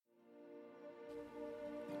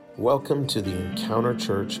Welcome to the Encounter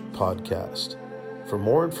Church podcast. For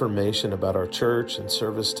more information about our church and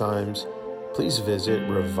service times, please visit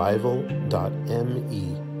revival.me.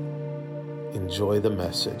 Enjoy the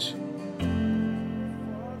message.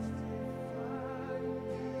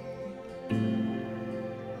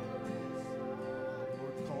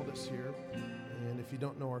 Lord called us here, and if you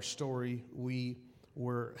don't know our story, we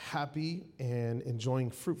were happy and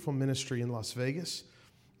enjoying fruitful ministry in Las Vegas.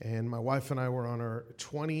 And my wife and I were on our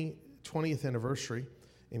 20th anniversary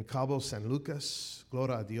in Cabo San Lucas,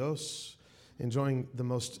 Gloria a Dios, enjoying the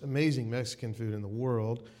most amazing Mexican food in the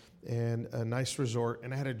world and a nice resort.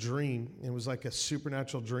 And I had a dream. It was like a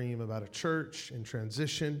supernatural dream about a church in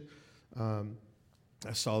transition.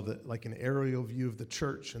 I saw like an aerial view of the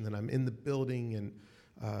church, and then I'm in the building,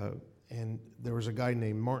 and there was a guy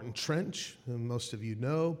named Martin Trench, whom most of you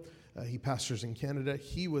know. He pastors in Canada.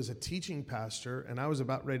 He was a teaching pastor, and I was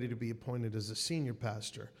about ready to be appointed as a senior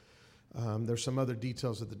pastor. There's some other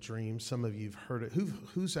details of the dream. Some of you have heard it.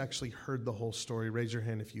 Who's actually heard the whole story? Raise your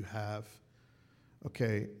hand if you have.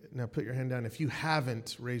 Okay, now put your hand down. If you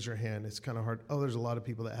haven't, raise your hand. It's kind of hard. Oh, there's a lot of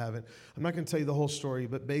people that haven't. I'm not going to tell you the whole story,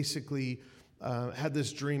 but basically had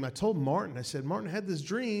this dream. I told Martin, I said, Martin, had this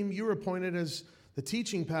dream. You were appointed as the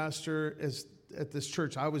teaching pastor at this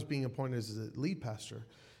church. I was being appointed as the lead pastor.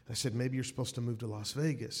 I said, maybe you're supposed to move to Las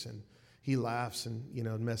Vegas. And he laughs and,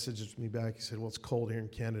 messages me back. He said, well, it's cold here in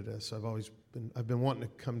Canada, so I've been wanting to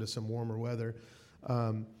come to some warmer weather.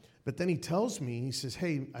 But then he tells me, he says,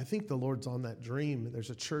 hey, I think the Lord's on that dream. There's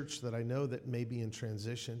a church that I know that may be in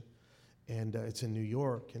transition, and it's in New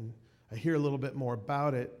York. And I hear a little bit more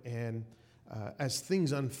about it. And as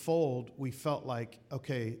things unfold, we felt like,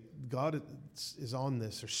 okay, God is on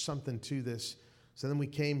this. There's something to this. So then we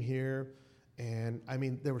came here. And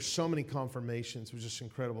there were so many confirmations. It was just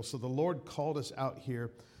incredible. So the Lord called us out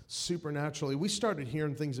here supernaturally. We started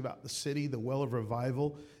hearing things about the city, the well of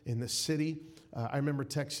revival in the city. I remember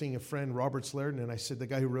texting a friend, Robert Sladen, and I said, the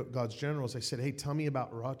guy who wrote God's Generals, I said, hey, tell me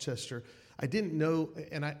about Rochester. I didn't know,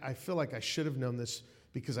 and I feel like I should have known this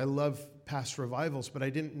because I love past revivals, but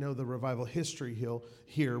I didn't know the revival history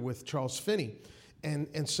here with Charles Finney.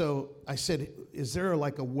 And so I said, is there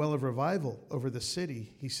like a well of revival over the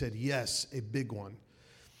city? He said, yes, a big one.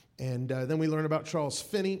 And then we learned about Charles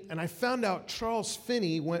Finney. And I found out Charles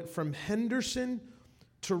Finney went from Henderson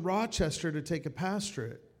to Rochester to take a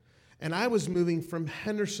pastorate. And I was moving from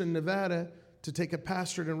Henderson, Nevada to take a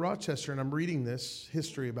pastorate in Rochester. And I'm reading this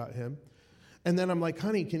history about him. And then I'm like,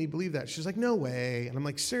 honey, can you believe that? She's like, no way. And I'm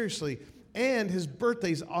like, seriously. And his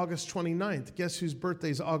birthday's August 29th. Guess whose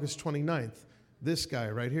birthday's August 29th? This guy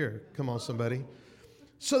right here. Come on, somebody.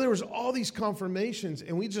 So there was all these confirmations,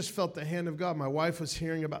 and we just felt the hand of God. My wife was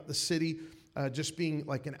hearing about the city just being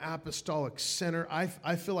like an apostolic center.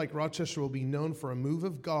 I feel like Rochester will be known for a move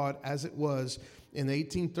of God as it was in the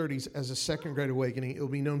 1830s as a second great awakening. It will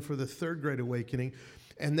be known for the third great awakening,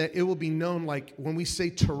 and that it will be known like when we say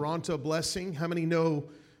Toronto blessing. How many know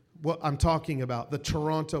what I'm talking about? The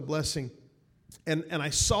Toronto blessing. And I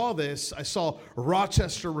saw this. I saw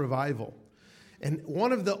Rochester revival. And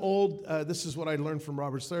one of the old, this is what I learned from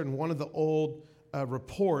Robert Sladen, one of the old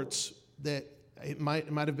reports that it might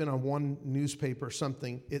have been on one newspaper or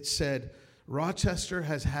something, it said, Rochester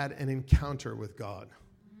has had an encounter with God.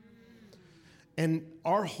 And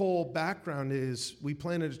our whole background is we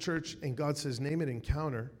planted a church and God says, name it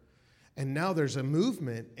Encounter. And now there's a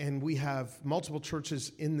movement, and we have multiple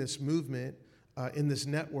churches in this movement, in this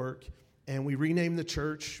network. And we renamed the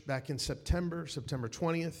church back in September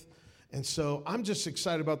 20th. And so I'm just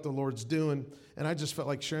excited about the Lord's doing, and I just felt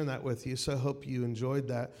like sharing that with you, so I hope you enjoyed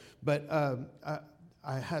that. But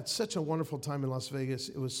I had such a wonderful time in Las Vegas.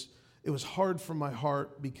 It was hard for my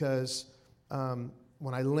heart because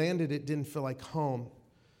when I landed, it didn't feel like home.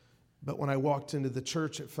 But when I walked into the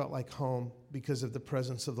church, it felt like home because of the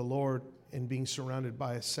presence of the Lord and being surrounded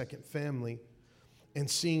by a second family. And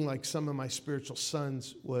seeing like some of my spiritual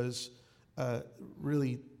sons was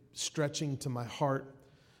really stretching to my heart.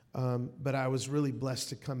 But I was really blessed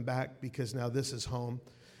to come back because now this is home.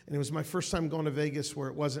 And it was my first time going to Vegas where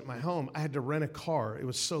it wasn't my home. I had to rent a car. It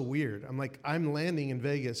was so weird. I'm landing in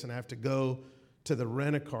Vegas and I have to go to the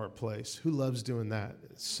rent-a-car place. Who loves doing that?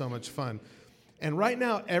 It's so much fun. And right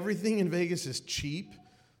now, everything in Vegas is cheap.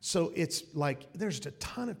 So it's like there's a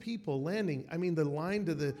ton of people landing. The line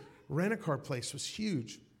to the rent-a-car place was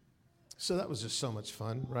huge. So that was just so much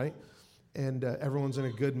fun, right? And everyone's in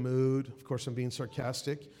a good mood. Of course, I'm being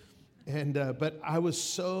sarcastic. But I was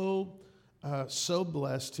so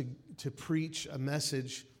blessed to preach a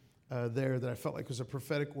message there that I felt like was a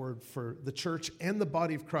prophetic word for the church and the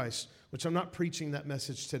body of Christ, which I'm not preaching that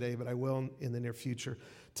message today, but I will in the near future.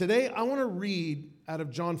 Today, I want to read out of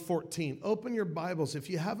John 14. Open your Bibles. If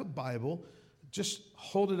you have a Bible, just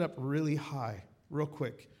hold it up really high, real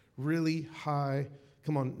quick, really high.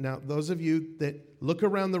 Come on. Now, those of you that look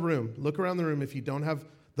around the room. If you don't have,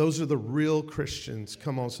 those are the real Christians.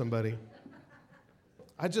 Come on, somebody.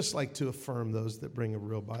 I just like to affirm those that bring a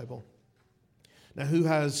real Bible. Now, who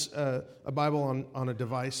has a Bible on a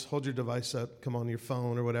device? Hold your device up. Come on, your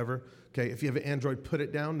phone or whatever. Okay, if you have an Android, put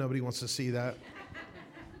it down. Nobody wants to see that.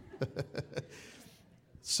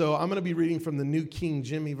 So I'm going to be reading from the New King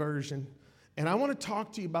Jimmy version. And I want to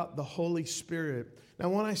talk to you about the Holy Spirit. Now,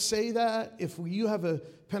 when I say that, if you have a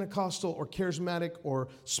Pentecostal or charismatic or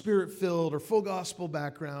spirit-filled or full gospel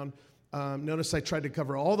background, notice I tried to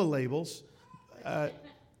cover all the labels.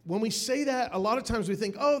 When we say that, a lot of times we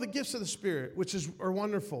think, oh, the gifts of the Spirit, which are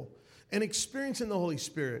wonderful, and experiencing the Holy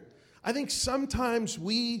Spirit. I think sometimes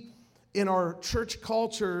we, in our church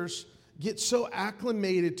cultures, get so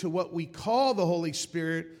acclimated to what we call the Holy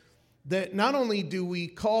Spirit that not only do we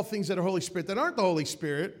call things that are Holy Spirit that aren't the Holy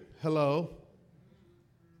Spirit, hello,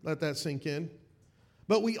 let that sink in,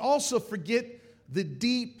 but we also forget the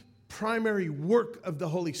deep primary work of the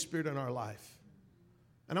Holy Spirit in our life.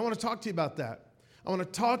 And I want to talk to you about that. I want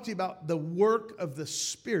to talk to you about the work of the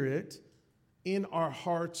Spirit in our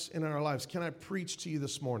hearts and in our lives. Can I preach to you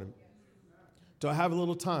this morning? Do I have a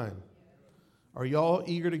little time? Are y'all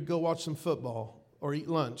eager to go watch some football or eat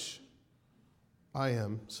lunch? I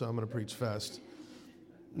am, so I'm going to preach fast.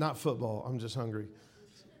 Not football, I'm just hungry.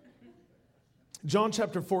 John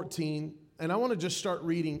chapter 14, and I want to just start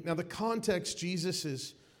reading. Now, the context, Jesus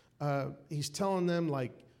is, he's telling them,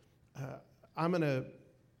 like, I'm going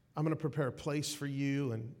to prepare a place for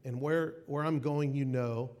you, and where I'm going, you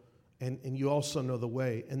know, and you also know the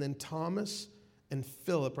way. And then Thomas and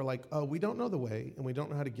Philip are like, oh, we don't know the way, and we don't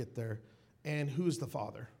know how to get there. And who's the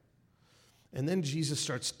Father? And then Jesus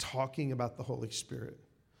starts talking about the Holy Spirit.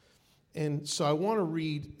 And so I want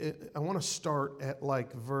to start at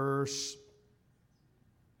like verse,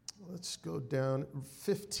 let's go down,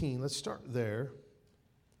 15. Let's start there.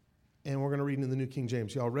 And we're going to read in the New King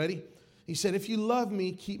James. Y'all ready? He said, if you love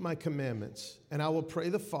me, keep my commandments, and I will pray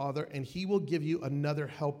the Father, and he will give you another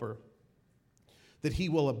helper, that he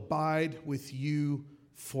will abide with you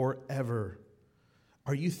forever.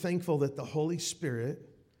 Are you thankful that the Holy Spirit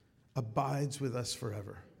abides with us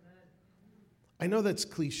forever? I know that's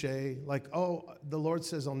cliche, like, oh, the Lord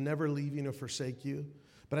says, I'll never leave you nor forsake you.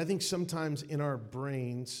 But I think sometimes in our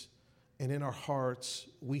brains and in our hearts,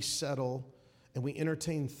 we settle and we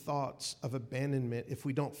entertain thoughts of abandonment. If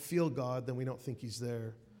we don't feel God, then we don't think he's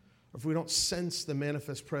there. Or if we don't sense the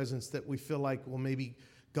manifest presence, that we feel like, well, maybe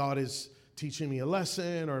God is teaching me a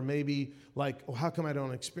lesson, or maybe like, oh, how come I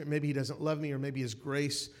don't experience, maybe he doesn't love me, or maybe his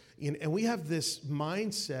grace. And we have this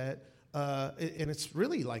mindset, and it's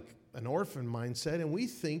really like an orphan mindset, and we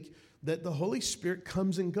think that the Holy Spirit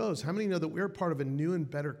comes and goes. How many know that we're part of a new and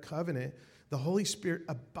better covenant? The Holy Spirit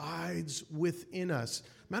abides within us.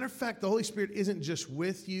 Matter of fact, the Holy Spirit isn't just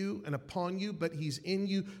with you and upon you, but he's in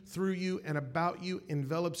you, through you, and about you,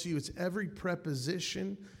 envelops you. It's every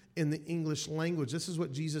preposition in the English language. This is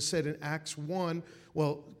what Jesus said in Acts 1.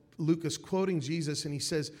 Well, Luke is quoting Jesus, and he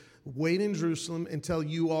says, wait in Jerusalem until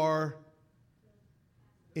you are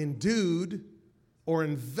endued or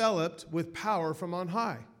enveloped with power from on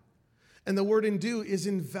high. And the word endue is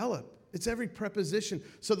envelop. It's every preposition.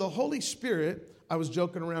 So the Holy Spirit, I was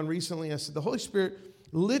joking around recently. I said, the Holy Spirit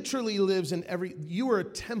literally lives in you are a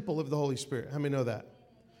temple of the Holy Spirit. How many know that?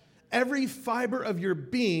 Every fiber of your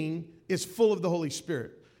being is full of the Holy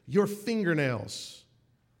Spirit. Your fingernails.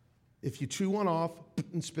 If you chew one off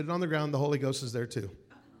and spit it on the ground, the Holy Ghost is there too.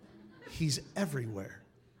 He's everywhere.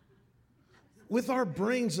 With our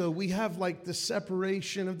brains, though, we have like the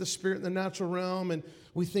separation of the spirit and the natural realm, and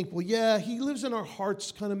we think, well, yeah, he lives in our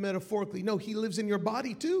hearts kind of metaphorically. No, he lives in your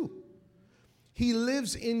body too. He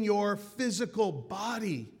lives in your physical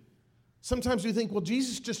body. Sometimes we think, well,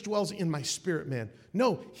 Jesus just dwells in my spirit, man.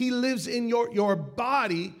 No, he lives in your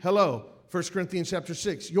body. Hello, 1 Corinthians chapter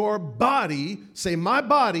 6. Your body, say my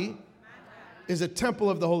body, is a temple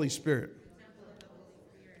of the Holy Spirit.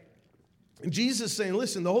 And Jesus is saying,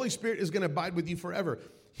 listen, the Holy Spirit is going to abide with you forever.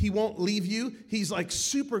 He won't leave you. He's like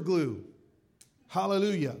super glue.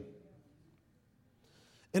 Hallelujah.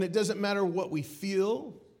 And it doesn't matter what we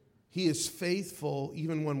feel. He is faithful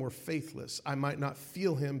even when we're faithless. I might not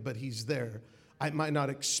feel him, but he's there. I might not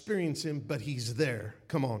experience him, but he's there.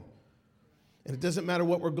 Come on. And it doesn't matter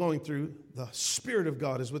what we're going through. The Spirit of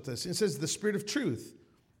God is with us. It says the Spirit of truth.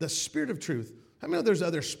 The Spirit of truth. How many know there's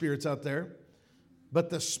other spirits out there? But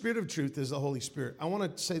the Spirit of truth is the Holy Spirit. I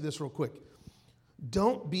want to say this real quick.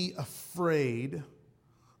 Don't be afraid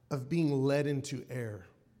of being led into error,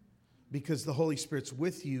 because the Holy Spirit's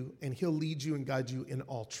with you and he'll lead you and guide you in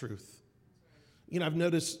all truth. You know, I've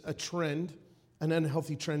noticed a trend, an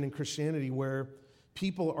unhealthy trend in Christianity where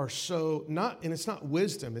people are so and it's not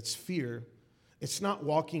wisdom, it's fear. It's not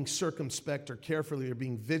walking circumspect or carefully or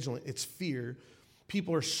being vigilant, it's fear.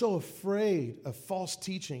 People are so afraid of false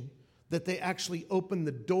teaching that they actually open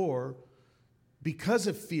the door because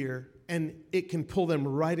of fear, and it can pull them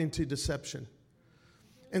right into deception.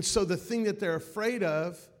 And so the thing that they're afraid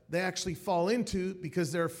of, they actually fall into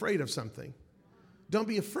because they're afraid of something. Don't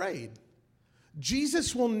be afraid.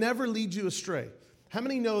 Jesus will never lead you astray. How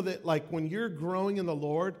many know that, like, when you're growing in the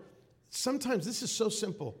Lord, sometimes this is so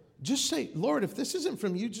simple. Just say, Lord, if this isn't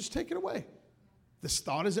from you, just take it away. This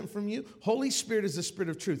thought isn't from you. Holy Spirit is the Spirit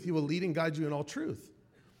of truth. He will lead and guide you in all truth.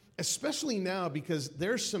 Especially now, because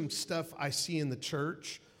there's some stuff I see in the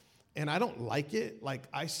church, and I don't like it. Like,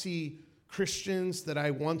 I see Christians that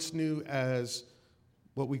I once knew as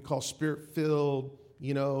what we call spirit-filled,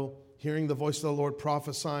 you know, hearing the voice of the Lord,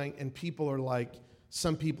 prophesying, and people are like,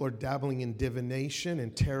 some people are dabbling in divination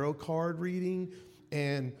and tarot card reading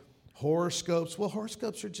and horoscopes. Well,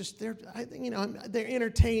 horoscopes are just, they're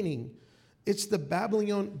entertaining. It's the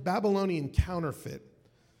Babylonian counterfeit.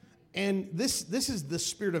 And this is the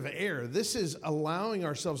spirit of error. This is allowing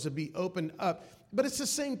ourselves to be opened up. But it's the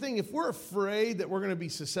same thing. If we're afraid that we're going to be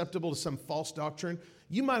susceptible to some false doctrine,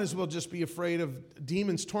 you might as well just be afraid of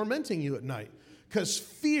demons tormenting you at night. Because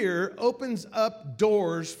fear opens up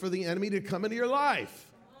doors for the enemy to come into your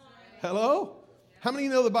life. Hello? How many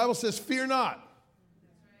know the Bible says, fear not?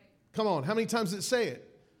 Come on, how many times did it say it?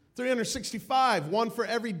 365, one for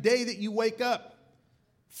every day that you wake up.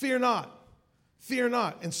 Fear not. Fear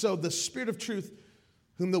not. And so the Spirit of truth,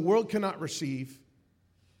 whom the world cannot receive,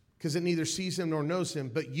 because it neither sees him nor knows him,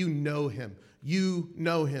 but you know him. You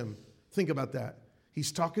know him. Think about that.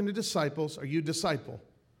 He's talking to disciples. Are you a disciple?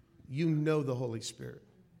 You know the Holy Spirit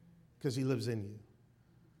because he lives in you.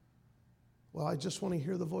 Well, I just want to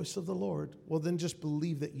hear the voice of the Lord. Well, then just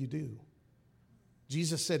believe that you do.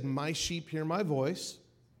 Jesus said, my sheep hear my voice.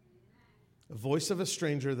 The voice of a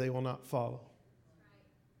stranger they will not follow.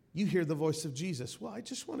 You hear the voice of Jesus. Well, I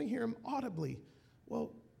just want to hear him audibly.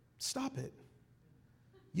 Well, stop it.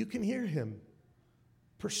 You can hear him.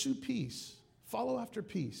 Pursue peace. Follow after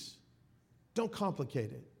peace. Don't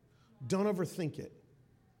complicate it. Don't overthink it.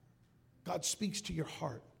 God speaks to your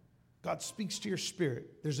heart. God speaks to your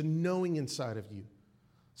spirit. There's a knowing inside of you.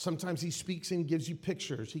 Sometimes he speaks and gives you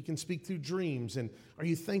pictures. He can speak through dreams. And are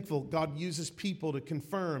you thankful God uses people to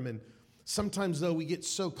confirm? And sometimes, though, we get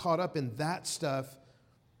so caught up in that stuff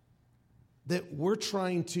that we're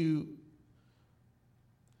trying to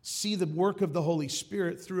see the work of the Holy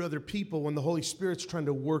Spirit through other people when the Holy Spirit's trying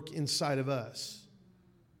to work inside of us.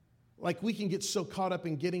 Like, we can get so caught up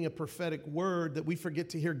in getting a prophetic word that we forget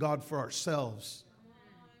to hear God for ourselves.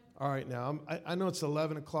 All right, now, I know it's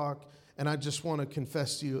 11 o'clock, and I just want to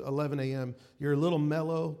confess to you, 11 a.m., you're a little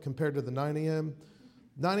mellow compared to the 9 a.m.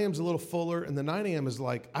 9 a.m. is a little fuller, and the 9 a.m. is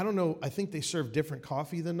like, I don't know, I think they serve different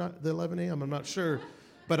coffee than the 11 a.m., I'm not sure.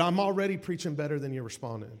 But I'm already preaching better than you're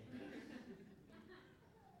responding.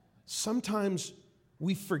 Sometimes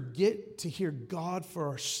we forget to hear God for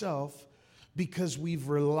ourselves because we've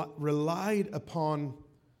relied upon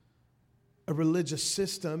a religious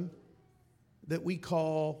system that we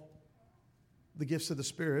call the gifts of the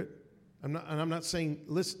Spirit. I'm not saying,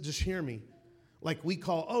 listen, just hear me. Like we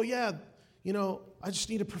call, oh yeah, you know, I just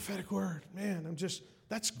need a prophetic word. Man,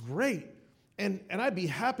 that's great. And I'd be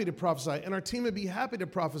happy to prophesy, and our team would be happy to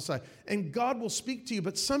prophesy. And God will speak to you,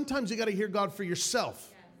 but sometimes you got to hear God for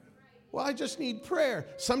yourself. Well, I just need prayer.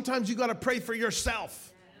 Sometimes you got to pray for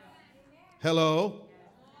yourself. Hello?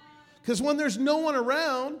 Because when there's no one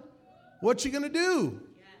around, what you going to do?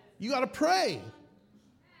 You got to pray.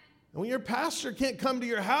 And when your pastor can't come to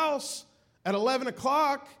your house at 11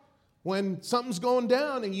 o'clock when something's going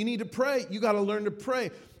down and you need to pray, you got to learn to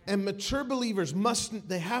pray. And mature believers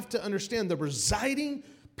they have to understand the residing,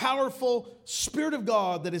 powerful Spirit of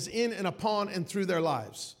God that is in and upon and through their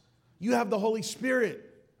lives. You have the Holy Spirit.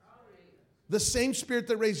 The same Spirit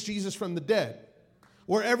that raised Jesus from the dead.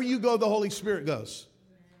 Wherever you go, the Holy Spirit goes.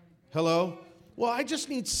 Hello? Well, I just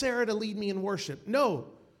need Sarah to lead me in worship. No,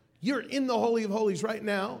 you're in the Holy of Holies right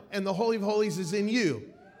now, and the Holy of Holies is in you.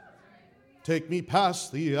 Take me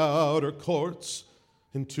past the outer courts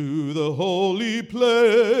into the holy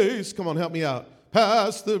place. Come on, help me out.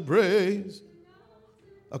 Past the brazen.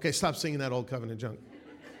 Okay, stop singing that old covenant junk.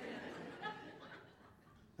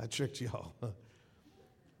 I tricked y'all.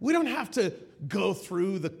 We don't have to go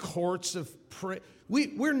through the courts of prayer.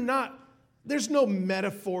 We're not, there's no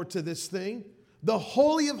metaphor to this thing. The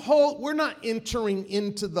Holy of Holies, we're not entering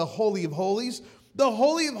into the Holy of Holies. The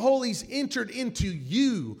Holy of Holies entered into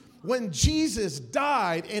you when Jesus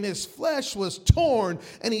died and his flesh was torn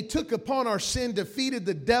and he took upon our sin, defeated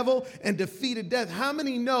the devil and defeated death. How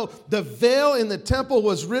many know the veil in the temple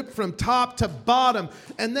was ripped from top to bottom,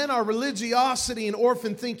 and then our religiosity and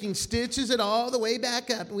orphan thinking stitches it all the way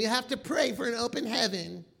back up, and we have to pray for an open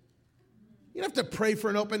heaven. You don't have to pray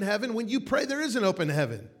for an open heaven. When you pray, there is an open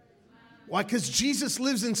heaven. Why? Because Jesus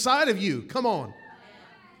lives inside of you. Come on.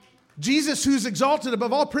 Jesus, who's exalted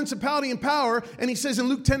above all principality and power, and he says in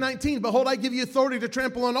Luke 10:19, behold, I give you authority to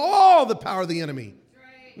trample on all the power of the enemy.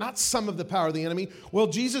 Right. Not some of the power of the enemy. Well,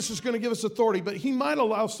 Jesus is going to give us authority, but he might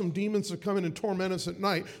allow some demons to come in and torment us at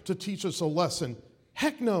night to teach us a lesson.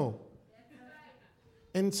 Heck no.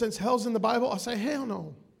 And since hell's in the Bible, I say, hell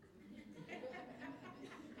no.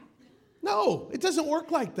 No, it doesn't work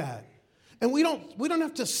like that. And we don't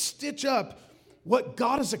have to stitch up what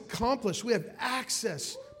God has accomplished. We have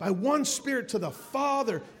access by one Spirit to the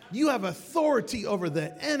Father. You have authority over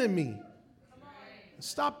the enemy.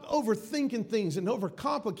 Stop overthinking things and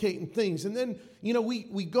overcomplicating things. And then,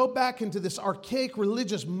 we go back into this archaic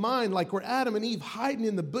religious mind like we're Adam and Eve hiding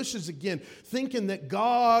in the bushes again, thinking that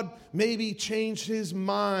God maybe changed his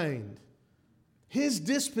mind. His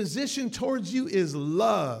disposition towards you is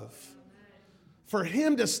love. For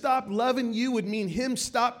him to stop loving you would mean him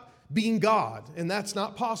stop being God, and that's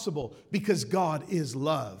not possible because God is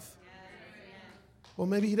love. Well,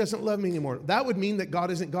 maybe he doesn't love me anymore. That would mean that God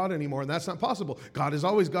isn't God anymore, and that's not possible. God is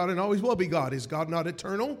always God and always will be God. Is God not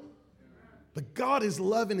eternal? But God is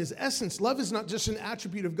love in his essence. Love is not just an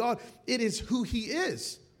attribute of God. It is who he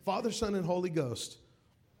is. Father, Son, and Holy Ghost.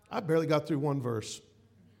 I barely got through one verse.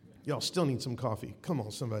 Y'all still need some coffee. Come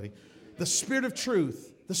on, somebody. The Spirit of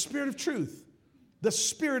truth. The Spirit of truth. The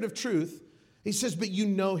Spirit of truth. He says, but you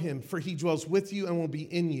know him, for he dwells with you and will be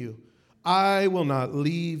in you. I will not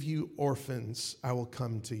leave you orphans. I will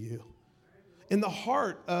come to you. In the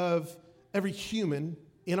heart of every human,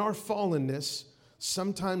 in our fallenness,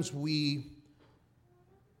 sometimes we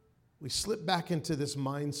slip back into this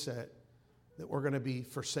mindset that we're going to be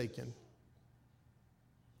forsaken.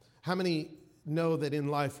 How many know that in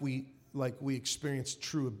life we experience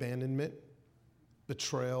true abandonment,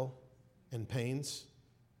 betrayal, and pains?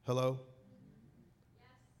 Hello?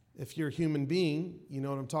 If you're a human being, you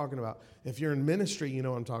know what I'm talking about. If you're in ministry, you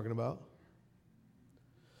know what I'm talking about.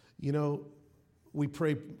 We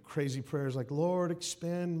pray crazy prayers like, Lord,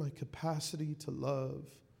 expand my capacity to love.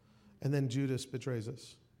 And then Judas betrays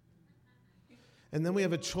us. And then we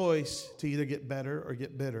have a choice to either get better or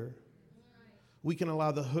get bitter. We can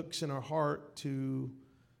allow the hooks in our heart to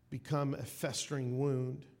become a festering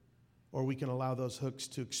wound, or we can allow those hooks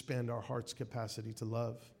to expand our heart's capacity to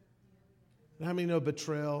love. And how many know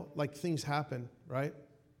betrayal, like things happen, right?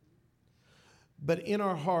 But in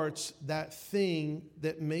our hearts, that thing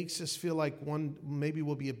that makes us feel like maybe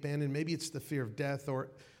we'll be abandoned, maybe it's the fear of death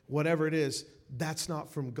or whatever it is, that's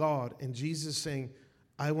not from God. And Jesus is saying,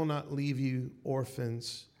 I will not leave you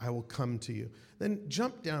orphans, I will come to you. Then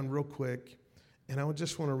jump down real quick, and I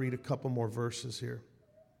just want to read a couple more verses here.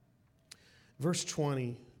 Verse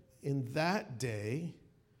 20, in that day,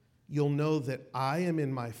 you'll know that I am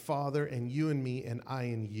in my Father, and you in me, and I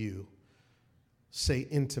in you. Say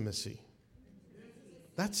intimacy.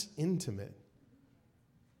 That's intimate.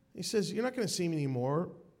 He says, you're not going to see me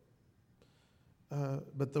anymore,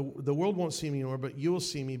 but the world won't see me anymore, but you will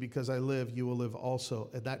see me because I live, you will live also.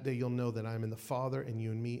 At that day, you'll know that I'm in the Father, and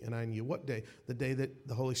you in me, and I in you. What day? The day that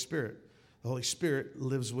the Holy Spirit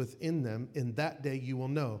lives within them. In that day, you will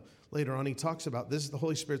know. Later on, he talks about this. The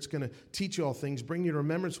Holy Spirit's going to teach you all things, bring you to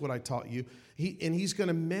remembrance what I taught you. He's going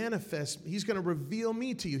to manifest, he's going to reveal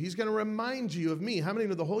me to you. He's going to remind you of me. How many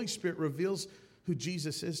know the Holy Spirit reveals who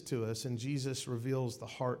Jesus is to us, and Jesus reveals the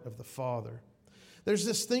heart of the Father? There's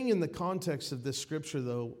this thing in the context of this scripture,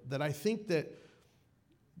 though, that I think that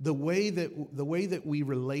the way that we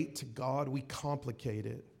relate to God, we complicate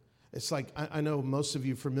it. It's like, I know most of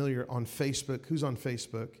you are familiar on Facebook. Who's on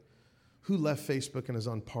Facebook? Who left Facebook and is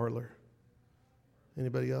on Parler?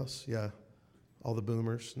 Anybody else? Yeah. All the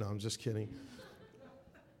boomers? No, I'm just kidding.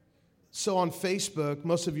 So on Facebook,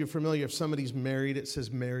 most of you are familiar. If somebody's married, it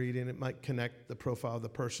says married, and it might connect the profile of the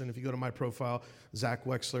person. If you go to my profile, Zach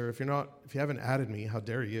Wexler, if you haven't added me, how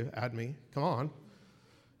dare you add me? Come on.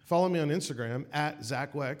 Follow me on Instagram,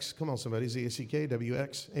 @ZachWex. Come on, somebody,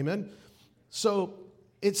 ZACKWX. Amen? So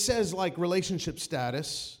it says like relationship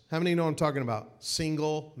status. How many know what I'm talking about?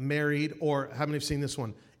 Single, married, or how many have seen this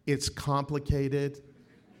one? It's complicated.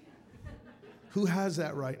 Who has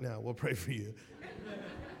that right now? We'll pray for you.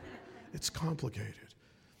 It's complicated.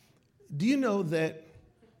 Do you know that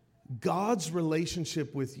God's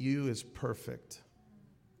relationship with you is perfect,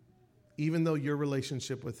 even though your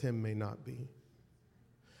relationship with him may not be?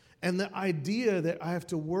 And the idea that I have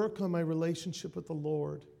to work on my relationship with the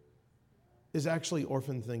Lord is actually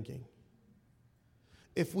orphan thinking.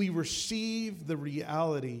 If we receive the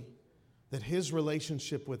reality that his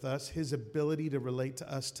relationship with us, his ability to relate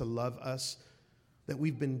to us, to love us, that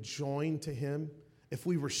we've been joined to him, if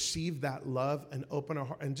we receive that love and open our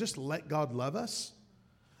heart and just let God love us,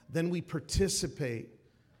 then we participate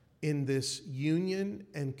in this union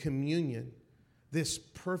and communion, this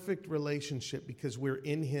perfect relationship, because we're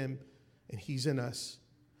in him and he's in us.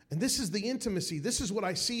 And this is the intimacy. This is what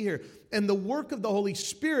I see here. And the work of the Holy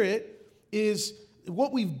Spirit is,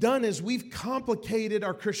 what we've done is we've complicated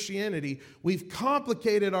our Christianity. We've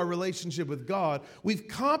complicated our relationship with God. We've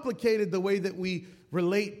complicated the way that we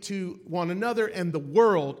relate to one another and the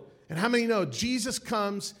world. And how many know Jesus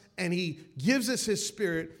comes and he gives us his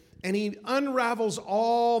Spirit and he unravels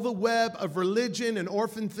all the web of religion and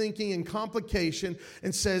orphan thinking and complication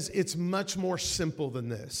and says it's much more simple than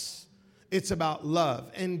this. It's about love.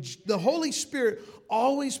 And the Holy Spirit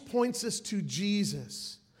always points us to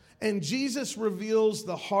Jesus. And Jesus reveals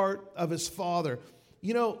the heart of his Father.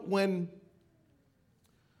 You know, when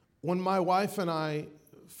my wife and I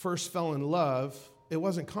first fell in love, it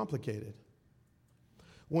wasn't complicated.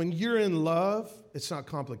 When you're in love, it's not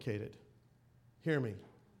complicated. Hear me.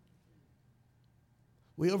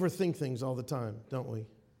 We overthink things all the time, don't we?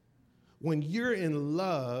 When you're in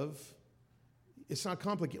love, it's not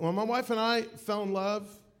complicated. When my wife and I fell in love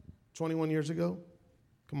 21 years ago,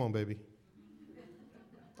 come on, baby.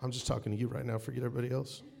 I'm just talking to you right now, forget everybody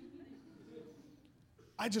else.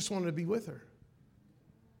 I just wanted to be with her.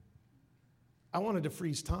 I wanted to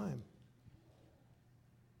freeze time.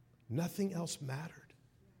 Nothing else mattered.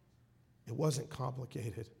 It wasn't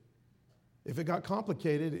complicated. If it got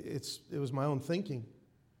complicated, it was my own thinking.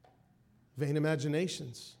 Vain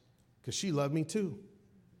imaginations. Because she loved me too.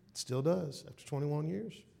 It still does after 21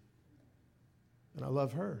 years. And I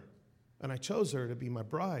love her. And I chose her to be my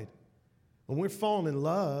bride. When we're falling in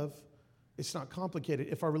love, it's not complicated.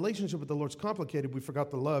 If our relationship with the Lord's complicated, we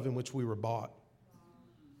forgot the love in which we were bought.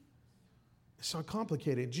 It's not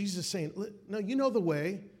complicated. Jesus is saying, no, you know the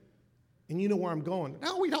way, and you know where I'm going.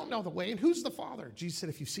 No, we don't know the way, and who's the Father? Jesus said,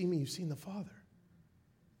 if you've seen me, you've seen the Father.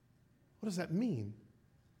 What does that mean?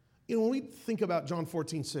 You know, when we think about John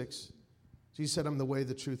 14:6, Jesus said, I'm the way,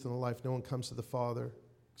 the truth, and the life. No one comes to the Father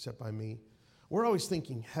except by me. We're always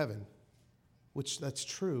thinking heaven, which that's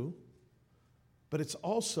true. But it's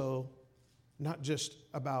also not just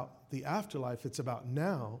about the afterlife, it's about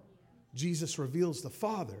now. Jesus reveals the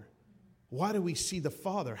Father. Why do we see the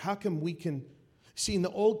Father? How come we can see in the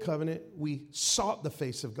old covenant, we sought the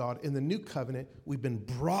face of God. In the new covenant, we've been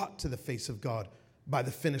brought to the face of God by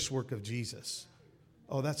the finished work of Jesus.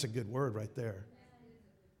 Oh, that's a good word right there.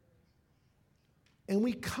 And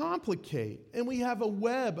we complicate, and we have a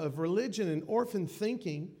web of religion and orphan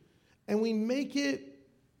thinking, and we make it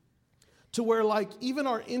to where, like, even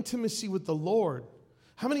our intimacy with the Lord.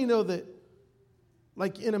 How many know that,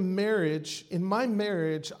 like, in a marriage, in my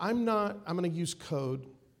marriage, I'm going to use code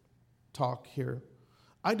talk here.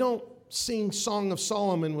 I don't sing Song of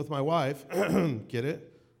Solomon with my wife. Get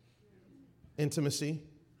it? Intimacy.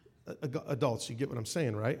 Adults, you get what I'm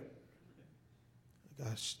saying, right?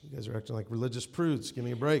 Gosh, you guys are acting like religious prudes. Give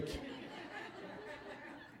me a break.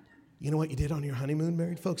 You know what you did on your honeymoon,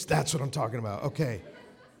 married folks? That's what I'm talking about. Okay.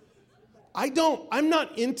 I'm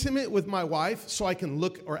not intimate with my wife so I can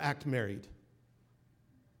look or act married.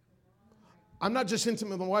 I'm not just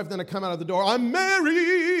intimate with my wife, then I come out of the door, I'm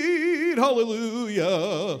married,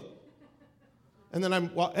 hallelujah. And then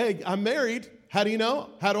I'm married. How do you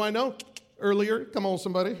know? How do I know? Earlier, come on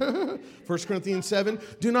somebody. 1 Corinthians 7,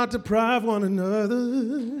 do not deprive one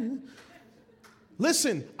another.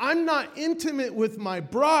 Listen, I'm not intimate with my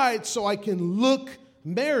bride so I can look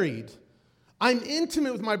married. I'm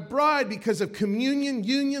intimate with my bride because of communion,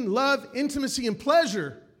 union, love, intimacy, and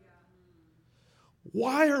pleasure.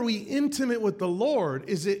 Why are we intimate with the Lord?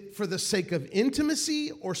 Is it for the sake of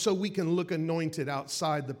intimacy or so we can look anointed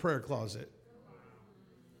outside the prayer closet?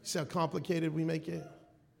 See how complicated we make it?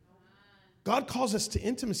 God calls us to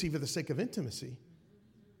intimacy for the sake of intimacy.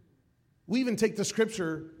 We even take the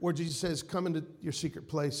scripture where Jesus says, come into your secret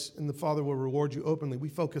place and the Father will reward you openly. We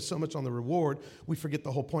focus so much on the reward, we forget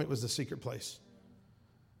the whole point was the secret place.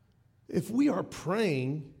 If we are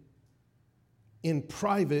praying in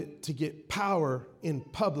private to get power in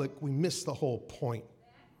public, we miss the whole point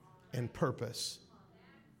and purpose.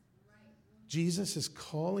 Jesus is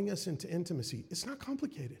calling us into intimacy. It's not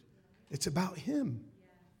complicated. It's about him.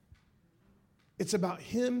 It's about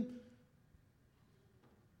him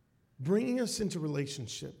bringing us into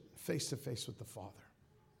relationship face to face with the Father.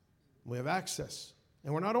 We have access,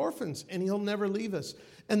 and we're not orphans, and he'll never leave us.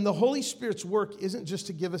 And the Holy Spirit's work isn't just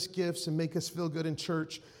to give us gifts and make us feel good in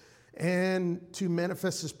church and to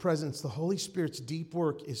manifest his presence. The Holy Spirit's deep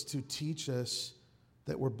work is to teach us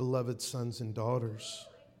that we're beloved sons and daughters.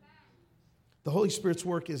 The Holy Spirit's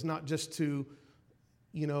work is not just to,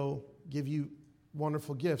 give you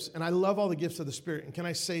wonderful gifts. And I love all the gifts of the Spirit. And can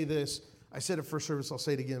I say this? I said it first service, I'll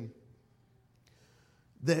say it again.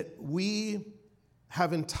 That we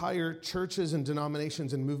have entire churches and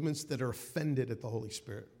denominations and movements that are offended at the Holy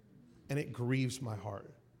Spirit. And it grieves my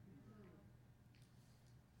heart.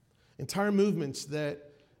 Entire movements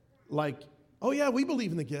that oh yeah, we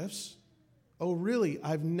believe in the gifts. Oh really?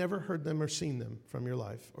 I've never heard them or seen them from your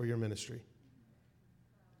life or your ministry.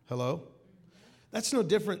 Hello? That's no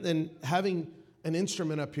different than having an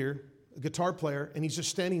instrument up here, a guitar player, and he's just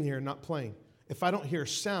standing here and not playing. If I don't hear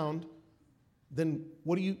sound, then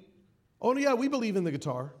what do you... Oh, yeah, we believe in the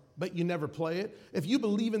guitar, but you never play it. If you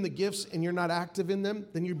believe in the gifts and you're not active in them,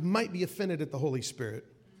 then you might be offended at the Holy Spirit.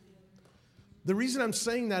 The reason I'm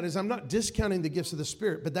saying that is I'm not discounting the gifts of the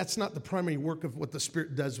Spirit, but that's not the primary work of what the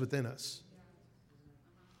Spirit does within us.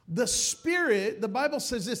 The Spirit, the Bible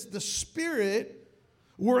says this, the Spirit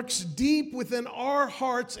works deep within our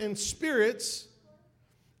hearts and spirits,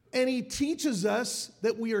 and he teaches us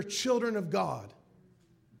that we are children of God.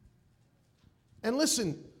 And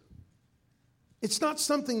listen, it's not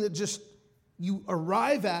something that just you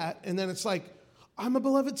arrive at and then it's like, I'm a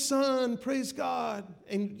beloved son, praise God.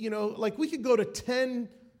 And, we could go to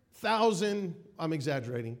 10,000, I'm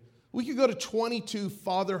exaggerating, we could go to 22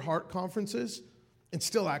 Father Heart conferences and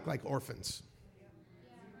still act like orphans.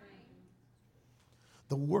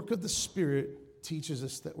 The work of the Spirit teaches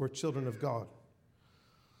us that we're children of God.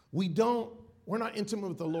 We're not intimate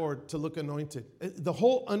with the Lord to look anointed. The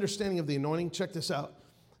whole understanding of the anointing, check this out.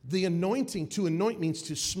 The anointing, to anoint means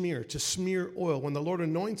to smear oil. When the Lord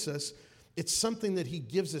anoints us, it's something that he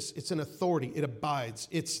gives us. It's an authority. It abides.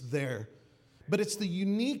 It's there. But it's the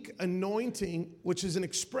unique anointing, which is an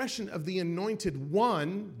expression of the anointed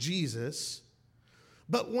one, Jesus.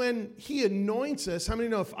 But when he anoints us, how many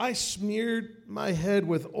know if I smeared my head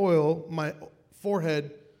with oil, my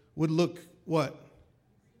forehead would look what?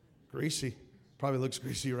 Greasy. Probably looks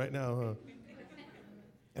greasy right now, huh?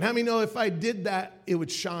 And how many know if I did that, it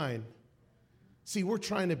would shine? See, we're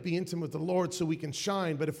trying to be intimate with the Lord so we can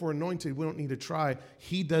shine, but if we're anointed, we don't need to try.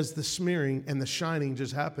 He does the smearing and the shining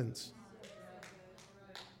just happens.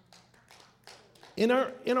 In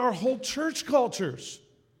our whole church cultures,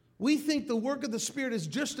 we think the work of the Spirit is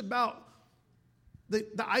just about the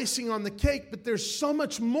icing on the cake, but there's so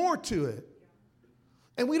much more to it.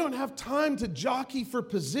 And we don't have time to jockey for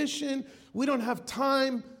position. We don't have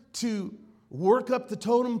time to work up the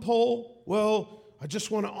totem pole. Well, I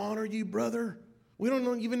just want to honor you, brother. We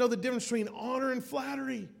don't even know the difference between honor and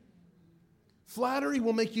flattery. Flattery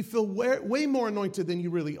will make you feel way more anointed than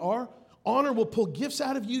you really are. Honor will pull gifts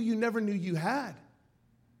out of you you never knew you had.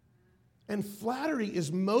 And flattery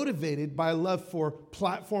is motivated by a love for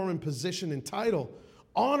platform and position and title.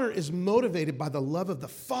 Honor is motivated by the love of the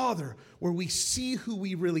Father, where we see who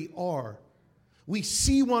we really are. We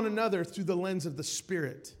see one another through the lens of the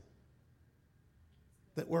Spirit.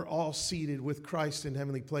 That we're all seated with Christ in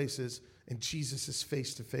heavenly places, and Jesus is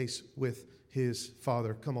face to face with his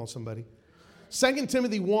Father. Come on, somebody. 2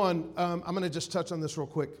 Timothy 1, I'm going to just touch on this real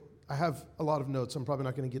quick. I have a lot of notes. I'm probably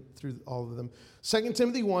not going to get through all of them. 2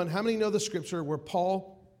 Timothy 1, how many know the scripture where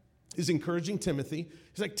Paul is encouraging Timothy?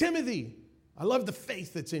 He's like, Timothy, I love the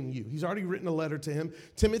faith that's in you. He's already written a letter to him.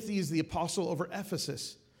 Timothy is the apostle over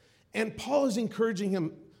Ephesus. And Paul is encouraging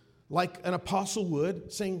him like an apostle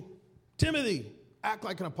would, saying, Timothy, act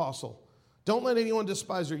like an apostle. Don't let anyone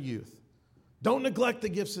despise your youth. Don't neglect the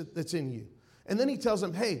gifts that's in you. And then he tells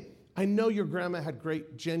him, hey, I know your grandma had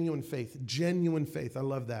great genuine faith. Genuine faith. I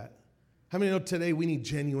love that. How many know today we need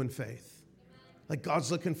genuine faith? Like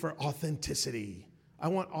God's looking for authenticity.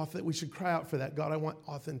 We should cry out for that. God, I want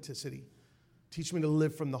authenticity. Teach me to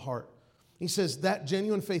live from the heart. He says that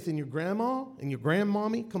genuine faith in your grandma and your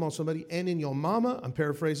grandmommy, come on somebody, and in your mama, I'm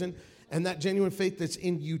paraphrasing, and that genuine faith that's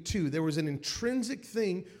in you too. There was an intrinsic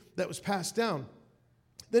thing that was passed down.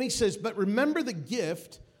 Then he says, but remember the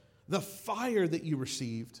gift, the fire that you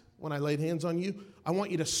received when I laid hands on you. I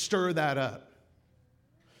want you to stir that up.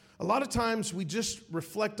 A lot of times we just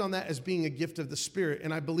reflect on that as being a gift of the Spirit,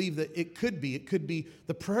 and I believe that it could be. It could be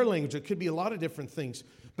the prayer language. It could be a lot of different things.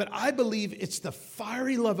 But I believe it's the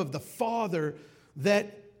fiery love of the Father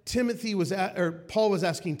that Paul was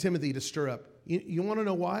asking Timothy to stir up. You want to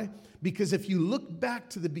know why? Because if you look back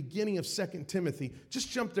to the beginning of 2 Timothy,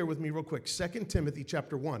 just jump there with me real quick. 2 Timothy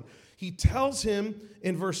chapter 1. He tells him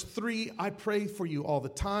in verse 3, I pray for you all the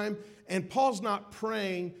time. And Paul's not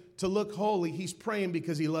praying to look holy. He's praying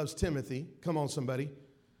because he loves Timothy. Come on, somebody.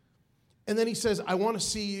 And then he says, I want to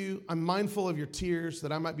see you. I'm mindful of your tears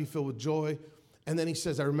that I might be filled with joy. And then he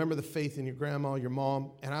says, I remember the faith in your grandma, your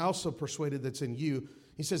mom, and I also persuaded that's in you.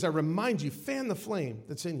 He says, I remind you, fan the flame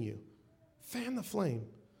that's in you. Fan the flame.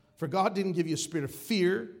 For God didn't give you a spirit of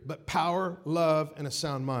fear, but power, love, and a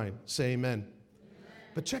sound mind. Say amen.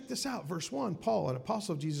 But check this out. Verse 1, Paul, an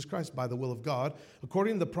apostle of Jesus Christ by the will of God,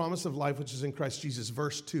 according to the promise of life which is in Christ Jesus.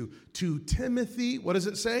 Verse 2, to Timothy, what does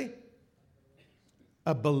it say?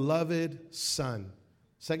 A beloved son.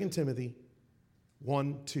 2 Timothy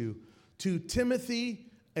 1, 2. To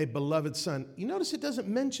Timothy, a beloved son. You notice it doesn't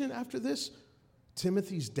mention after this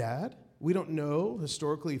Timothy's dad. We don't know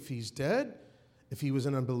historically if he's dead, if he was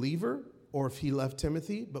an unbeliever, or if he left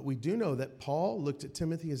Timothy. But we do know that Paul looked at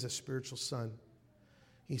Timothy as a spiritual son.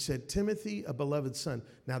 He said, Timothy, a beloved son.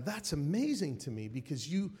 Now that's amazing to me because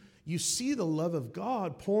you see the love of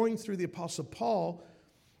God pouring through the Apostle Paul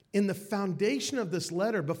in the foundation of this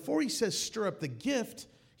letter. Before he says, stir up the gift,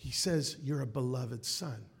 he says, you're a beloved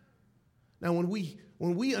son. Now when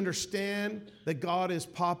we understand that God is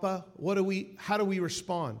Papa, how do we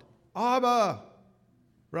respond? Abba,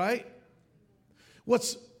 right?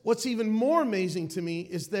 What's even more amazing to me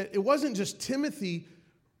is that it wasn't just Timothy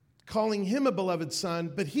calling him a beloved son,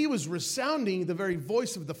 but he was resounding the very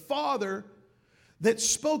voice of the Father that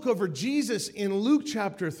spoke over Jesus in Luke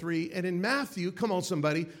chapter 3 and in Matthew. Come on,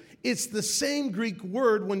 somebody. It's the same Greek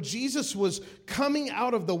word. When Jesus was coming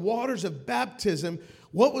out of the waters of baptism,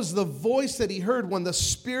 what was the voice that he heard when the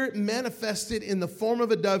Spirit manifested in the form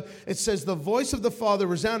of a dove? It says the voice of the Father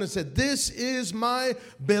resounded and said, this is my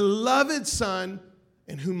beloved Son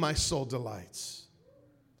in whom my soul delights.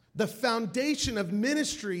 The foundation of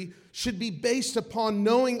ministry should be based upon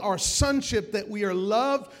knowing our sonship, that we are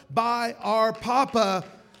loved by our Papa,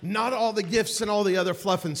 not all the gifts and all the other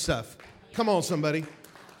fluff and stuff. Come on, somebody.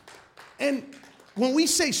 And when we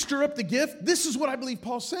say stir up the gift, this is what I believe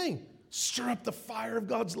Paul's saying. Stir up the fire of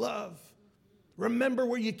God's love. Remember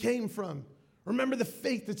where you came from. Remember the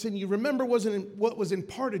faith that's in you. Remember what was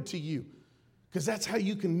imparted to you. Because that's how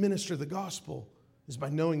you can minister the gospel, is by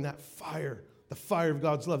knowing that fire. The fire of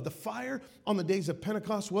God's love. The fire on the days of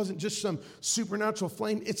Pentecost wasn't just some supernatural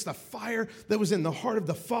flame. It's the fire that was in the heart of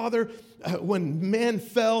the Father when man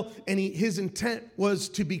fell and his intent was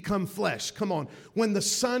to become flesh. Come on. When the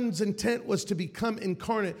Son's intent was to become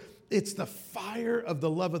incarnate, it's the fire of the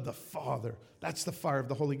love of the Father. That's the fire of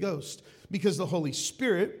the Holy Ghost. Because the Holy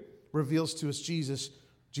Spirit reveals to us Jesus.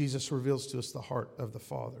 Jesus reveals to us the heart of the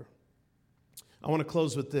Father. I want to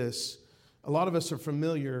close with this. A lot of us are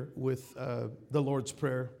familiar with the Lord's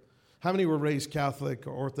Prayer. How many were raised Catholic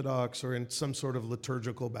or Orthodox or in some sort of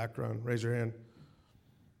liturgical background? Raise your hand.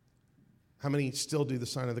 How many still do the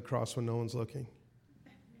sign of the cross when no one's looking?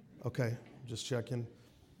 Okay, just checking.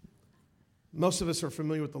 Most of us are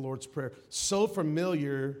familiar with the Lord's Prayer. So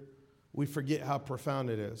familiar, we forget how profound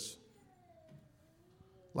it is.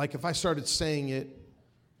 Like if I started saying it,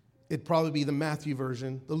 it'd probably be the Matthew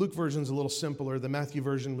version. The Luke version's a little simpler. The Matthew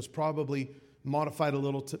version was probably modified a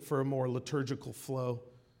little for a more liturgical flow.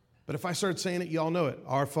 But if I started saying it, you all know it.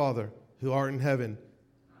 Our Father, who art in heaven,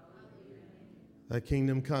 thy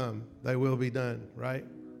kingdom come, thy will be done, right?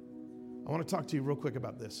 I want to talk to you real quick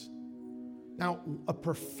about this. Now, a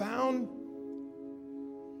profound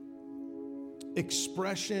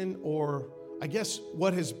expression, or I guess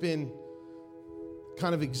what has been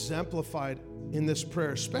kind of exemplified in this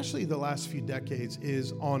prayer, especially the last few decades,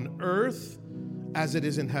 is on earth as it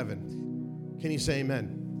is in heaven. Can you say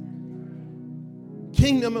amen?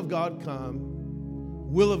 Kingdom of God come,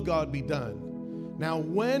 will of God be done. Now,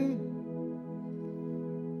 when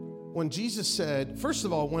Jesus said, first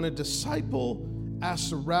of all, when a disciple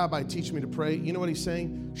asks a rabbi, teach me to pray, you know what he's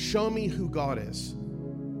saying? Show me who God is.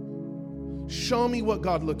 Show me what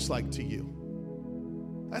God looks like to you.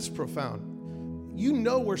 That's profound. You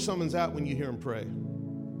know where someone's at when you hear him pray.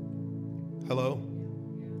 Hello?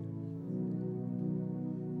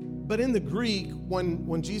 But in the Greek,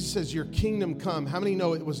 when Jesus says, your kingdom come, how many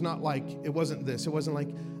know it wasn't this. It wasn't like,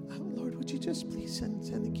 oh, Lord, would you just please send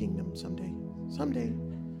the kingdom someday? Someday.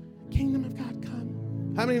 Kingdom of God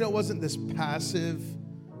come. How many know it wasn't this passive,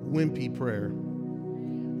 wimpy prayer?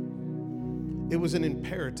 It was an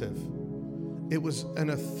imperative. It was an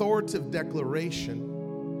authoritative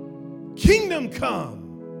declaration. Kingdom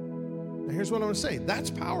come. Now here's what I want to say. That's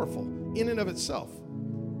powerful in and of itself.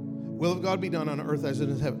 Will of God be done on earth as it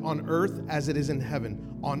is in heaven. On earth as it is in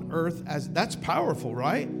heaven. On earth as, that's powerful,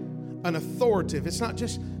 right? An authoritative. It's not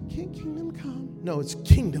just kingdom come. No, it's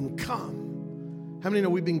kingdom come. How many know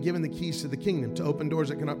we've been given the keys to the kingdom, to open doors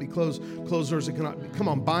that cannot be closed, close doors that cannot be, come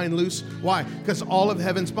on, bind loose. Why? Because all of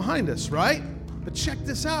heaven's behind us, right? But check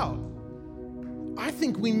this out. I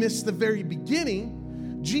think we missed the very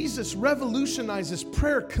beginning. Jesus revolutionizes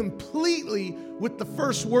prayer completely with the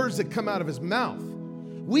first words that come out of his mouth.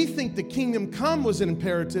 We think the kingdom come was an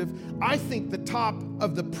imperative. I think the top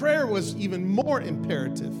of the prayer was even more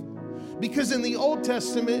imperative. Because in the Old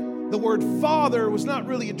Testament, the word Father was not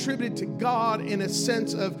really attributed to God in a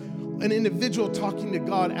sense of an individual talking to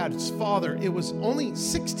God as Father. It was only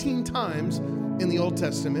 16 times in the Old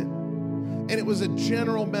Testament, and it was a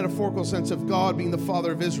general metaphorical sense of God being the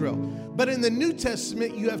Father of Israel. But in the New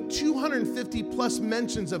Testament, you have 250 plus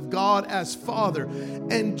mentions of God as Father,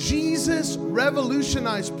 and Jesus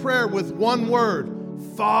revolutionized prayer with one word,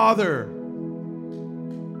 Father.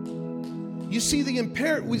 You see the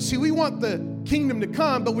imperative. We want the kingdom to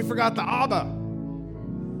come, but we forgot the Abba.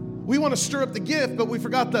 We want to stir up the gift, but we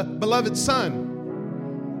forgot the beloved Son.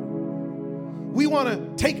 We want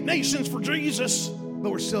to take nations for Jesus,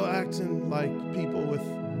 but we're still acting like people with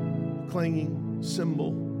a clanging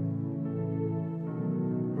cymbal,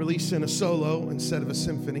 releasing a solo instead of a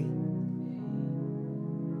symphony.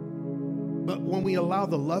 But when we allow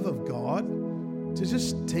the love of God to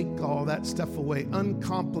just take all that stuff away,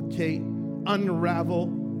 uncomplicate, unravel.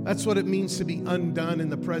 That's what it means to be undone in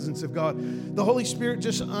the presence of God. The Holy Spirit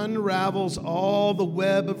just unravels all the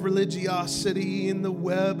web of religiosity and the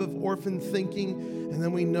web of orphan thinking, and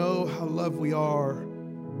then we know how loved we are.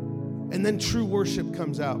 And then true worship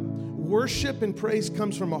comes out. Worship and praise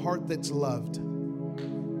comes from a heart that's loved.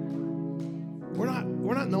 We're not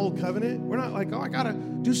in the old covenant. We're not like, oh, I got to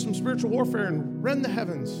do some spiritual warfare and rend the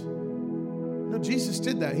heavens. No, Jesus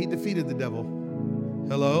did that. He defeated the devil.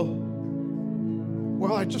 Hello?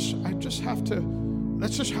 Well, I just have to,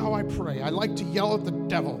 that's just how I pray. I like to yell at the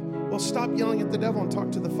devil. Well, stop yelling at the devil and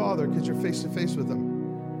talk to the Father because you're face to face with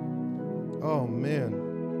him. Oh,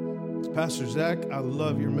 man. Pastor Zach, I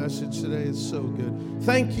love your message today. It's so good.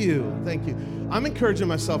 Thank you. Thank you. I'm encouraging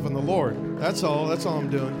myself in the Lord. That's all. That's all I'm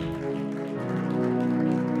doing.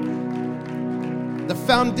 The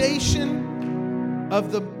foundation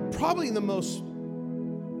of probably the most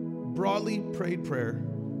broadly prayed prayer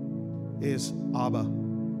is Abba,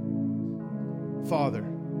 Father.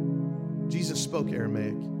 Jesus spoke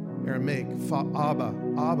Aramaic, Abba.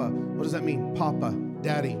 What does that mean? Papa,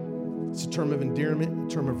 Daddy. It's a term of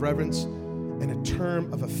endearment, a term of reverence, and a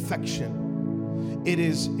term of affection. It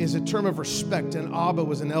is a term of respect, and Abba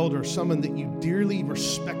was an elder, someone that you dearly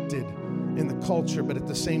respected in the culture, but at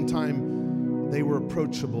the same time, they were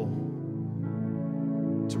approachable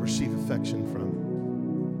to receive affection from.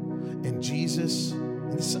 And Jesus,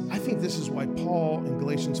 I think this is why Paul in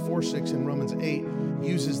Galatians 4:6 and Romans 8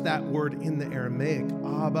 uses that word in the Aramaic,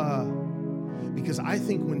 Abba. Because I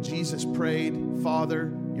think when Jesus prayed,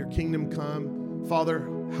 Father, your kingdom come, Father,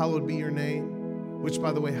 hallowed be your name, which,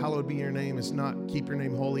 by the way, hallowed be your name is not keep your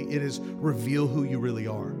name holy, it is reveal who you really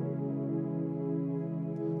are.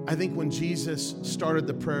 I think when Jesus started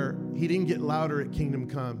the prayer, he didn't get louder at kingdom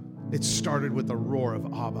come. It started with a roar of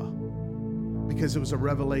Abba, because it was a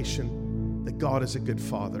revelation that God is a good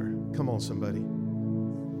Father. Come on, somebody.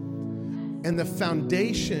 And the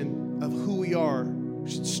foundation of who we are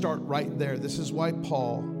should start right there. This is why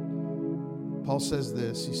Paul says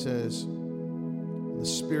this. He says, when the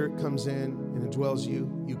Spirit comes in and indwells you,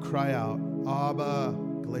 you cry out, Abba,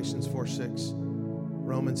 Galatians 4:6,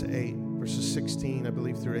 Romans 8, verses 16, I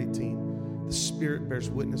believe, through 18. The Spirit bears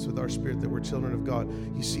witness with our spirit that we're children of God.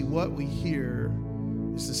 You see, what we hear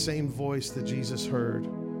is the same voice that Jesus heard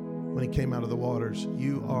when he came out of the waters.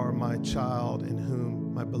 You are my child in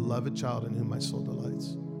whom, my beloved child in whom my soul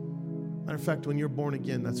delights. Matter of fact, when you're born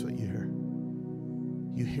again, that's what you hear.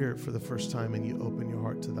 You hear it for the first time and you open your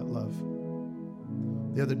heart to that love.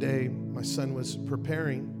 The other day, my son was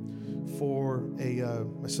preparing for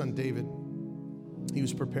my son David. He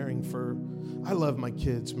was preparing for, I love my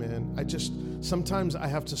kids, man. Sometimes I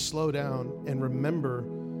have to slow down and remember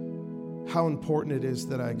how important it is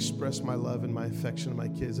that I express my love and my affection to my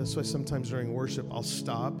kids. That's why sometimes during worship, I'll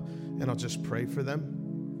stop and I'll just pray for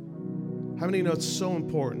them. How many know it's so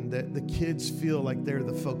important that the kids feel like they're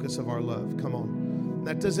the focus of our love? Come on.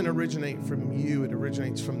 That doesn't originate from you. It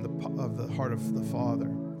originates from the heart of the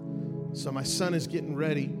Father. So my son is getting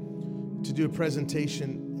ready to do a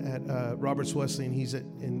presentation at Roberts Wesleyan. He's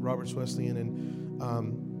in Roberts Wesleyan,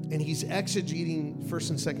 and he's exegeting 1st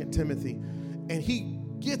and 2nd Timothy. And he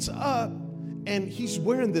gets up, and he's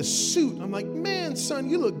wearing this suit. I'm like, man, son,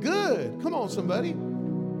 you look good. Come on, somebody.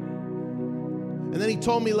 And then he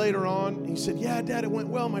told me later on, he said, yeah, Dad, it went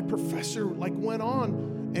well. My professor went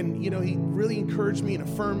on, and, he really encouraged me and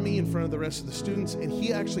affirmed me in front of the rest of the students. And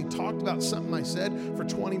he actually talked about something I said for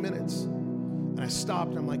 20 minutes. And I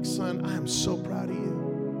stopped, and I'm like, son, I am so proud of you.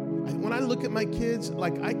 When I look at my kids,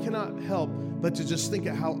 I cannot help but to just think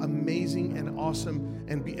of how amazing and awesome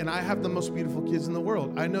and I have the most beautiful kids in the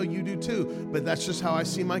world. I know you do too, but that's just how I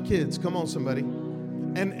see my kids. Come on, somebody.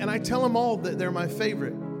 And I tell them all that they're my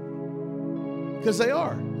favorite. Because they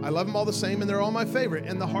are. I love them all the same, and they're all my favorite.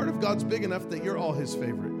 And the heart of God's big enough that you're all his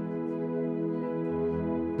favorite.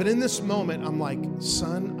 But in this moment, I'm like,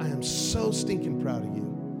 son, I am so stinking proud of you.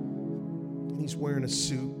 And he's wearing a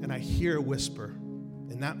suit, and I hear a whisper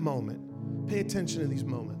in that moment. Pay attention to these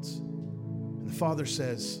moments. And the Father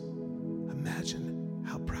says, imagine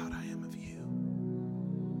how proud I am of you.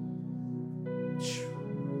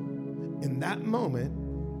 In that moment,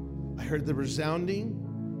 I heard the resounding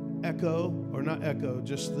echo, or not echo,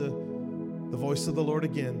 just the voice of the Lord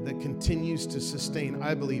again that continues to sustain,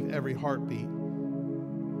 I believe, every heartbeat.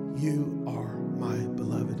 You are my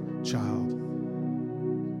beloved child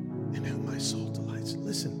in whom my soul delights.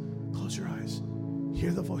 Listen, close your eyes.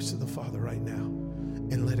 Hear the voice of the Father right now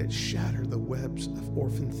and let it shatter the webs of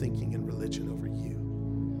orphan thinking and religion over you.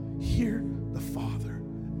 Hear the Father.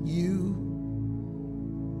 You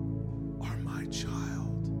are my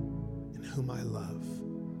child in whom I love.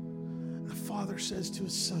 And the Father says to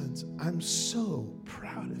his sons, I'm so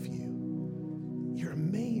proud of you. You're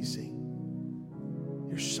amazing.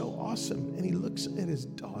 You're so awesome. And he looks at his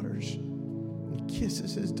daughters and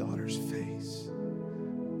kisses his daughter's face.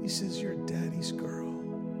 He says, you're daddy's girl.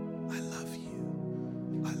 I love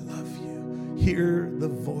you. I love you. Hear the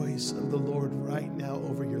voice of the Lord right now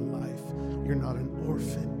over your life. You're not an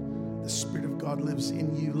orphan. The Spirit of God lives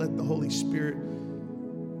in you. Let the Holy Spirit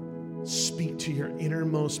speak to your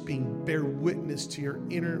innermost being, bear witness to your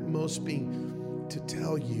innermost being to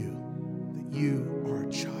tell you that you are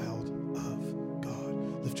a child of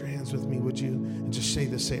God. Lift your hands with me, would you? And just say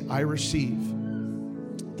this. Say, I receive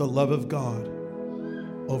the love of God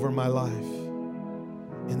over my life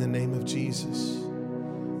in the name of Jesus.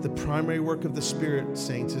 The primary work of the Spirit,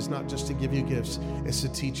 saints, is not just to give you gifts. It's to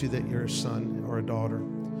teach you that you're a son or a daughter.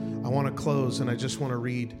 I want to close, and I just want to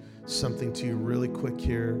read something to you really quick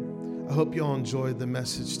here. I hope you all enjoyed the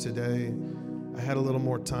message today. I had a little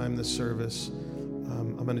more time this service.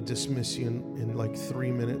 I'm going to dismiss you in like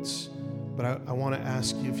 3 minutes. But I want to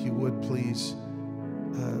ask you, if you would please,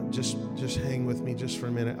 just hang with me just for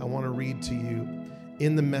a minute. I want to read to you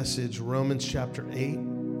in the Message, Romans chapter 8.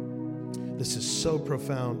 This is so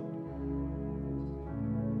profound.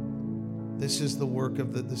 This is the work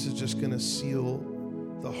of this is just going to seal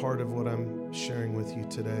the heart of what I'm sharing with you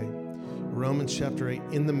today. Romans chapter 8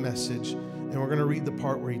 in the Message. And we're going to read the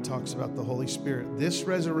part where he talks about the Holy Spirit. This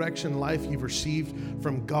resurrection life you've received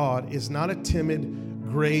from God is not a timid,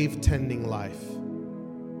 grave-tending life.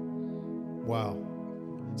 Wow.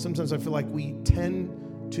 Sometimes I feel like we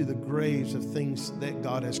tend to the graves of things that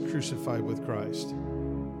God has crucified with Christ.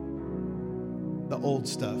 The old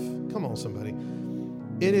stuff. Come on, somebody.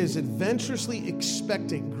 It is adventurously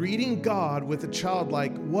expectant, greeting God with a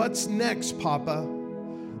childlike, what's next, Papa?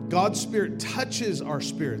 God's Spirit touches our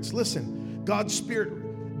spirits. Listen, God's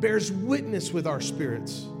Spirit bears witness with our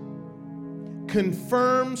spirits,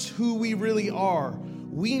 confirms who we really are.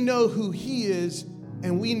 We know who He is,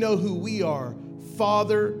 and we know who we are,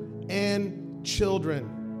 Father and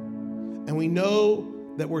children. And we know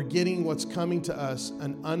that we're getting what's coming to us,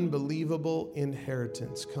 an unbelievable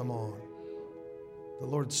inheritance. Come on. The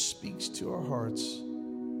Lord speaks to our hearts.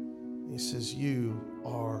 He says, you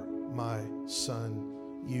are my son.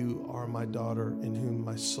 You are my daughter in whom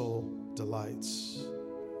my soul delights.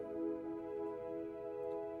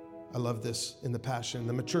 I love this in the Passion.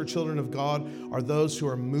 The mature children of God are those who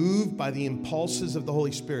are moved by the impulses of the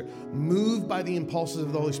Holy Spirit. Moved by the impulses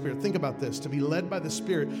of the Holy Spirit. Think about this. To be led by the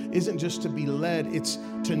Spirit isn't just to be led, it's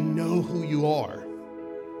to know who you are.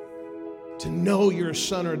 To know you're a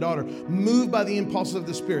son or a daughter. Moved by the impulses of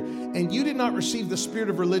the Spirit. And you did not receive the spirit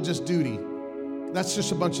of religious duty. That's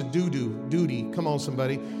just a bunch of duty. Come on,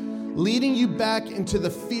 somebody. Leading you back into the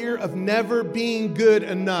fear of never being good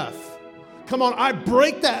enough. Come on, I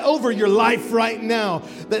break that over your life right now.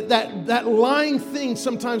 That lying thing,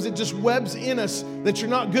 sometimes it just webs in us that you're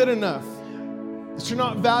not good enough. that you're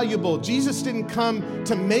not valuable. Jesus didn't come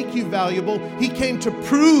to make you valuable. He came to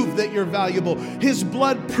prove that you're valuable. His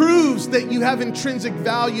blood proves that you have intrinsic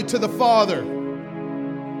value to the Father.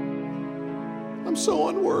 I'm so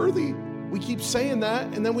unworthy. We keep saying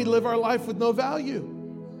that, and then we live our life with no value.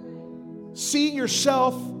 See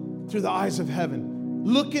yourself through the eyes of heaven.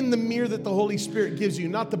 Look in the mirror that the Holy Spirit gives you,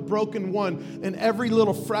 not the broken one. And every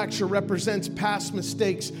little fracture represents past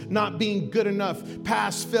mistakes, not being good enough,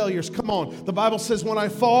 past failures. Come on. The Bible says, when I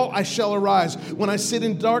fall, I shall arise. When I sit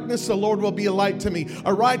in darkness, the Lord will be a light to me.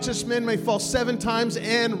 A righteous man may fall 7 times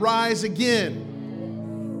and rise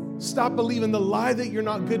again. Stop believing the lie that you're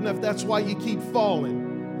not good enough. That's why you keep falling.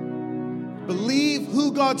 Believe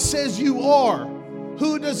who God says you are.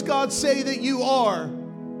 Who does God say that you are?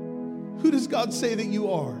 Who does God say that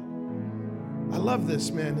you are? I love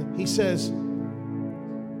this, man. He says,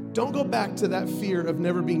 don't go back to that fear of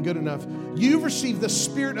never being good enough. You've received the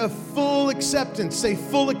spirit of full acceptance. Say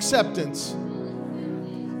full acceptance.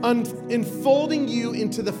 Enfolding you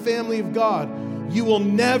into the family of God. You will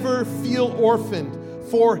never feel orphaned.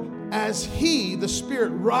 For as He, the Spirit,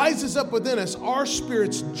 rises up within us, our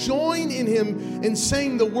spirits join in Him in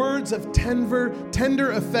saying the words of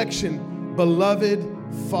tender affection, beloved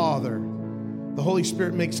Father. The Holy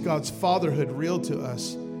Spirit makes God's fatherhood real to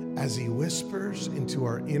us as He whispers into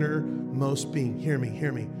our innermost being. Hear me,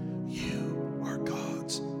 hear me. You are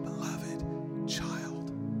God's beloved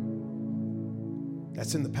child.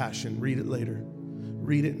 That's in the Passion. Read it later.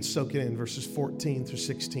 Read it and soak it in, verses 14 through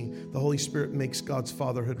 16. The Holy Spirit makes God's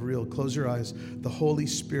fatherhood real. Close your eyes. The Holy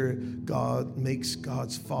Spirit, God, makes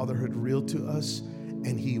God's fatherhood real to us,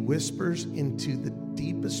 and He whispers into the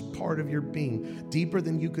deepest part of your being, deeper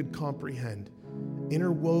than you could comprehend,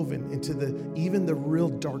 interwoven into even the real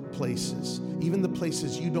dark places, even the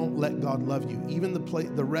places you don't let God love you, even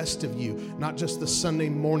the rest of you, not just the Sunday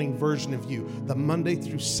morning version of you, the Monday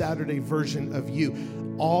through Saturday version of you.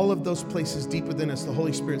 All of those places deep within us, the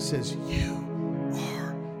Holy Spirit says, you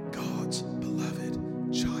are God's beloved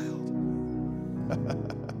child.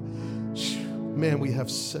 Man, we have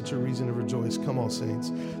such a reason to rejoice. Come on, saints.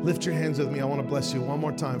 Lift your hands with me. I want to bless you one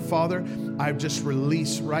more time. Father, I just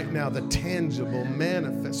release right now the tangible,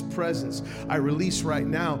 manifest presence. I release right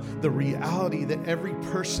now the reality that every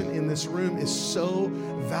person in this room is so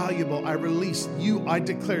valuable. I release you. I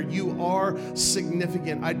declare you are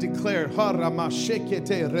significant. I declare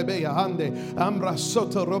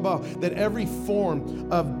that every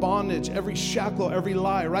form of bondage, every shackle, every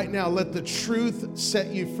lie, right now, let the truth set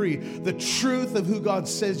you free. The truth of who God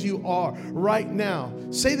says you are right now.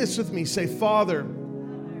 Say this with me. Say, Father,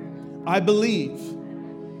 I believe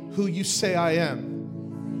who you say I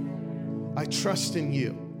am. I trust in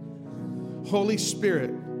you. Holy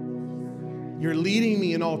Spirit, you're leading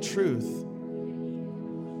me in all truth.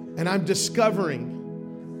 And I'm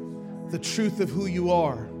discovering the truth of who you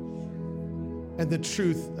are and the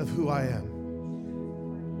truth of who I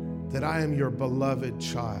am. That I am your beloved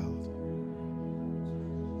child.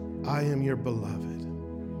 I am your beloved,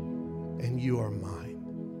 and you are mine.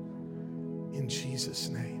 In Jesus'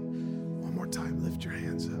 name. One more time, lift your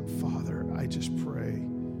hands up. Father, I just pray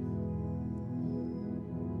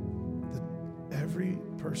that every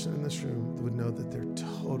person in this room would know that they're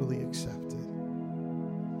totally accepted.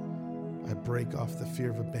 I break off the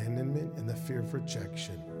fear of abandonment and the fear of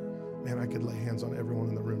rejection. Man, I could lay hands on everyone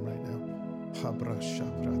in the room right now.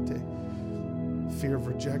 Fear of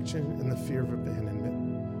rejection and the fear of abandonment.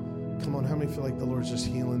 Come on, how many feel like the Lord's just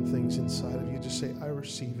healing things inside of you? Just say, I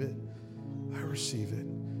receive it. I receive it.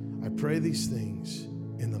 I pray these things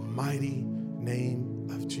in the mighty name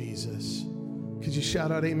of Jesus. Could you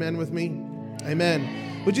shout out amen with me?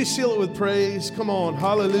 Amen. Would you seal it with praise? Come on,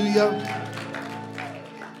 hallelujah.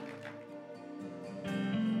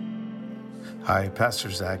 Hi, Pastor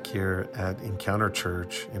Zach here at Encounter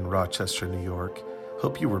Church in Rochester, New York.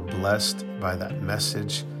 Hope you were blessed by that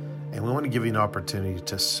message. And we want to give you an opportunity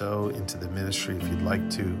to sow into the ministry if you'd like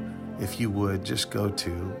to. If you would, just go to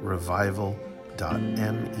revival.me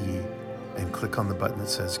and click on the button that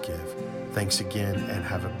says give. Thanks again and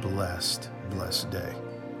have a blessed day.